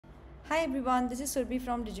Hi everyone, this is Surbhi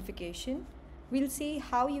from Digification. We'll see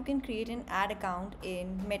how you can create an ad account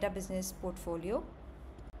in Meta Business Portfolio.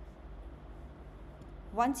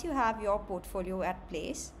 Once you have your portfolio at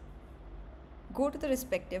place, go to the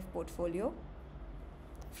respective portfolio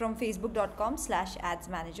from facebook.com/ads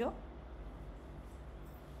manager.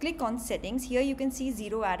 Click on settings. Here you can see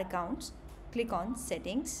 0 ad accounts. Click on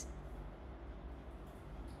settings.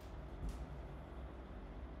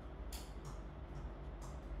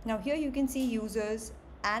 Now here you can see users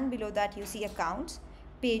and below that you see accounts,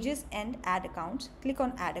 pages and ad accounts. Click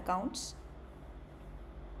on add accounts.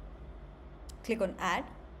 Click on add.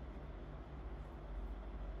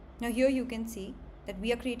 Now here you can see that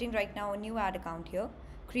we are creating right now a new ad account here.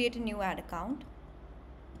 Create a new ad account.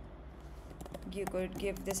 You could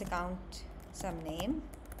give this account some name.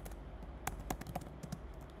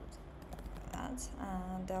 Ads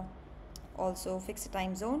and also fix a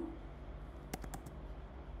time zone.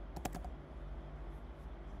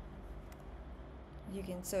 You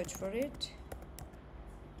can search for it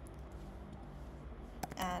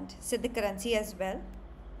and set the currency as well.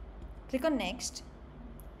 Click on next.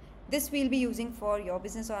 This we'll be using for your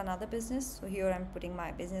business or another business. So here I'm putting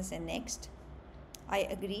my business in next. I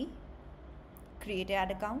agree. Create an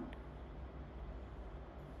ad account.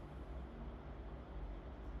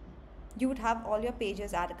 You would have all your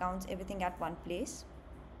pages, ad accounts, everything at one place.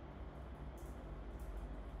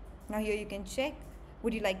 Now here you can check.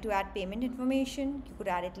 Would you like to add payment information? You could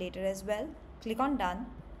add it later as well. Click on done.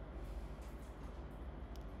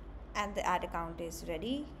 And the ad account is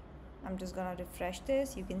ready. I'm just gonna refresh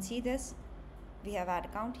this. You can see this. We have ad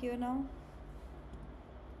account here now.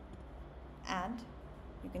 And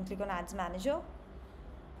you can click on ads manager.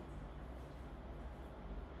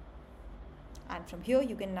 And from here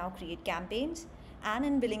you can now create campaigns, and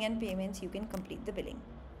in billing and payments you can complete the billing.